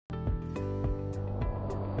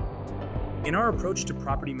In our approach to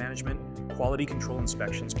property management, quality control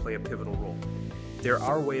inspections play a pivotal role. They're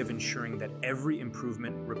our way of ensuring that every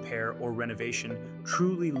improvement, repair, or renovation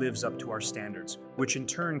truly lives up to our standards, which in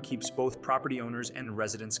turn keeps both property owners and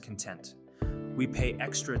residents content. We pay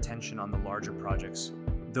extra attention on the larger projects,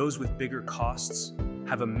 those with bigger costs,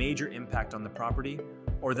 have a major impact on the property,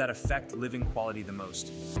 or that affect living quality the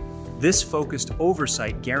most. This focused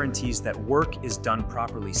oversight guarantees that work is done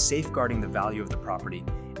properly, safeguarding the value of the property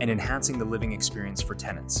and enhancing the living experience for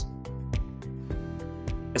tenants.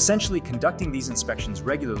 Essentially, conducting these inspections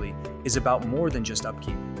regularly is about more than just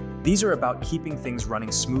upkeep. These are about keeping things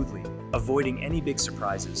running smoothly, avoiding any big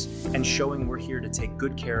surprises, and showing we're here to take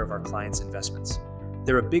good care of our clients' investments.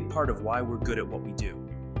 They're a big part of why we're good at what we do,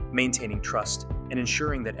 maintaining trust and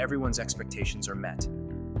ensuring that everyone's expectations are met.